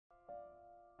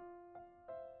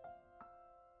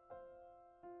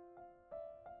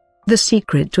The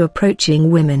secret to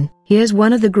approaching women. Here's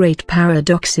one of the great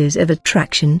paradoxes of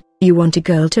attraction. You want a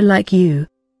girl to like you,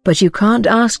 but you can't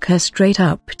ask her straight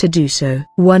up to do so.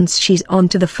 Once she's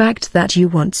onto the fact that you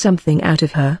want something out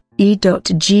of her,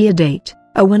 e.g. a date,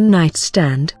 a one-night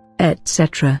stand,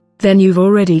 etc., then you've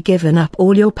already given up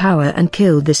all your power and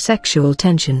killed the sexual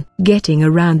tension. Getting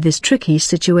around this tricky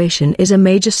situation is a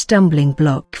major stumbling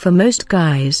block for most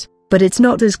guys, but it's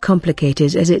not as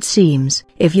complicated as it seems.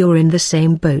 If you're in the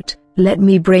same boat, let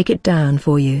me break it down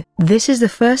for you. This is the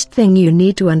first thing you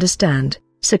need to understand.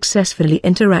 Successfully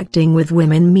interacting with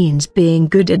women means being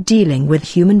good at dealing with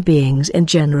human beings in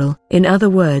general. In other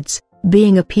words,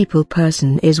 being a people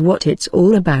person is what it's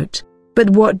all about. But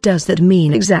what does that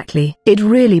mean exactly? It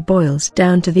really boils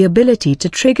down to the ability to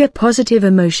trigger positive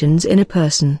emotions in a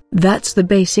person. That's the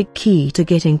basic key to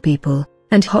getting people,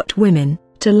 and hot women,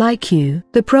 to like you.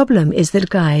 The problem is that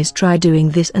guys try doing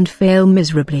this and fail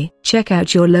miserably. Check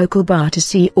out your local bar to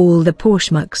see all the poor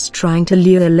schmucks trying to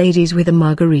lure ladies with a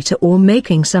margarita or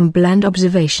making some bland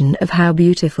observation of how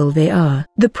beautiful they are.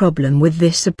 The problem with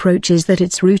this approach is that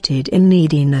it's rooted in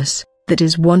neediness. That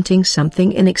is wanting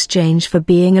something in exchange for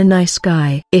being a nice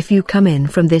guy. If you come in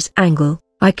from this angle,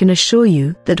 I can assure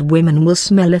you that women will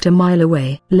smell it a mile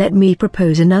away. Let me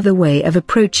propose another way of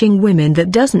approaching women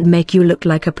that doesn't make you look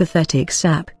like a pathetic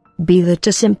sap. Be that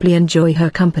to simply enjoy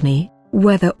her company,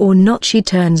 whether or not she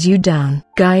turns you down.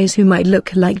 Guys who might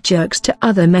look like jerks to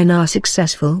other men are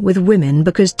successful with women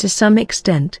because to some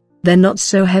extent, they're not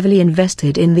so heavily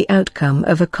invested in the outcome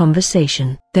of a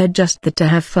conversation. They're just there to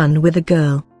have fun with a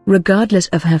girl, regardless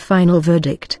of her final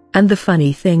verdict. And the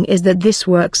funny thing is that this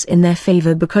works in their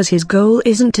favor because his goal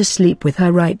isn't to sleep with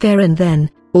her right there and then,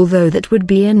 although that would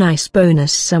be a nice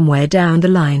bonus somewhere down the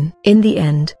line. In the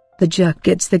end, the jerk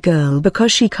gets the girl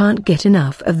because she can't get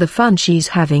enough of the fun she's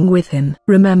having with him.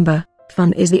 Remember,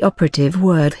 fun is the operative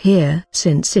word here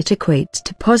since it equates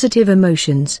to positive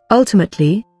emotions.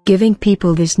 Ultimately, giving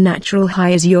people this natural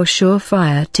high is your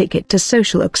surefire ticket to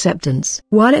social acceptance.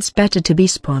 While it's better to be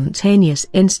spontaneous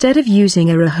instead of using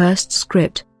a rehearsed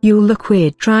script, you'll look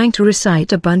weird trying to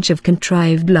recite a bunch of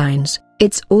contrived lines.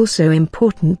 It's also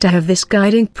important to have this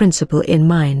guiding principle in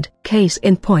mind. Case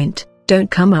in point, don't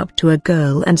come up to a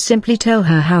girl and simply tell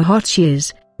her how hot she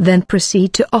is, then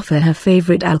proceed to offer her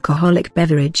favorite alcoholic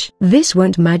beverage. This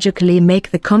won't magically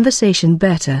make the conversation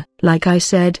better. Like I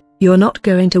said, you're not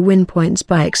going to win points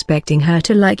by expecting her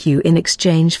to like you in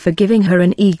exchange for giving her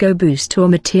an ego boost or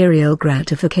material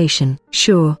gratification.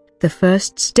 Sure, the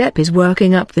first step is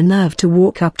working up the nerve to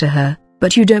walk up to her,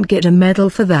 but you don't get a medal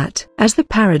for that. As the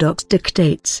paradox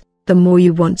dictates, the more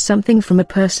you want something from a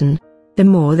person, the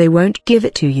more they won't give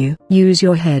it to you. Use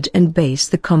your head and base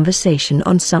the conversation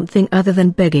on something other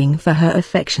than begging for her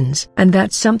affections. And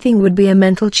that something would be a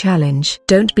mental challenge.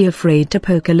 Don't be afraid to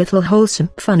poke a little wholesome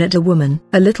fun at a woman.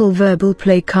 A little verbal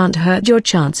play can't hurt your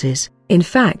chances. In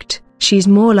fact, she's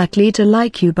more likely to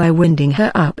like you by winding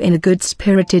her up in a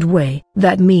good-spirited way.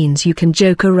 That means you can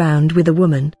joke around with a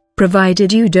woman,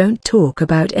 provided you don't talk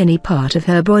about any part of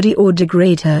her body or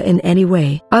degrade her in any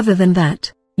way. Other than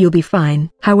that, you'll be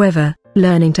fine. However,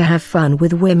 learning to have fun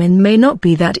with women may not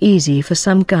be that easy for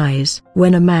some guys.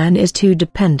 When a man is too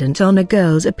dependent on a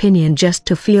girl's opinion just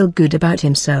to feel good about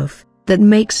himself, that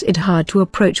makes it hard to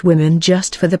approach women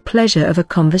just for the pleasure of a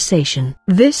conversation.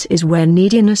 This is where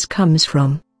neediness comes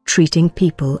from, treating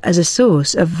people as a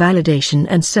source of validation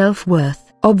and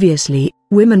self-worth. Obviously,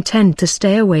 women tend to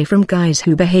stay away from guys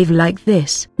who behave like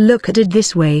this. Look at it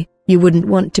this way. You wouldn't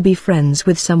want to be friends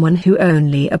with someone who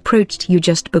only approached you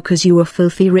just because you were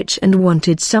filthy rich and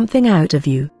wanted something out of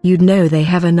you. You'd know they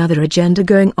have another agenda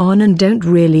going on and don't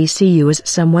really see you as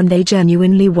someone they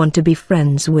genuinely want to be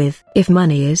friends with. If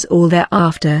money is all they're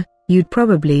after, you'd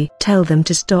probably tell them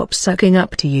to stop sucking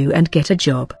up to you and get a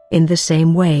job. In the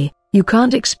same way, you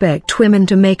can't expect women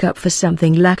to make up for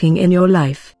something lacking in your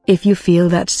life. If you feel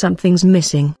that something's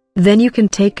missing, then you can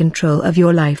take control of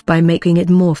your life by making it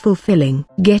more fulfilling.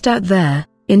 Get out there,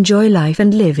 enjoy life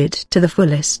and live it to the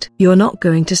fullest. You're not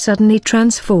going to suddenly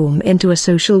transform into a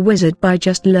social wizard by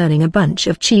just learning a bunch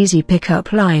of cheesy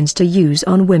pickup lines to use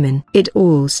on women. It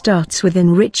all starts with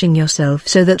enriching yourself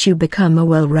so that you become a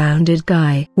well-rounded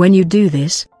guy. When you do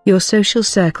this, your social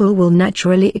circle will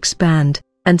naturally expand,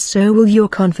 and so will your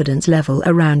confidence level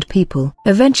around people.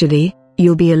 Eventually,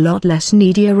 you'll be a lot less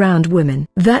needy around women.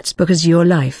 That's because your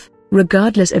life,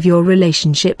 regardless of your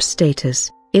relationship status,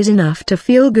 is enough to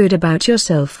feel good about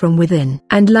yourself from within.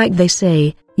 And like they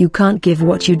say, you can't give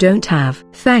what you don't have.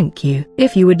 Thank you.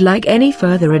 If you would like any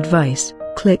further advice,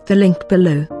 click the link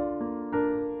below.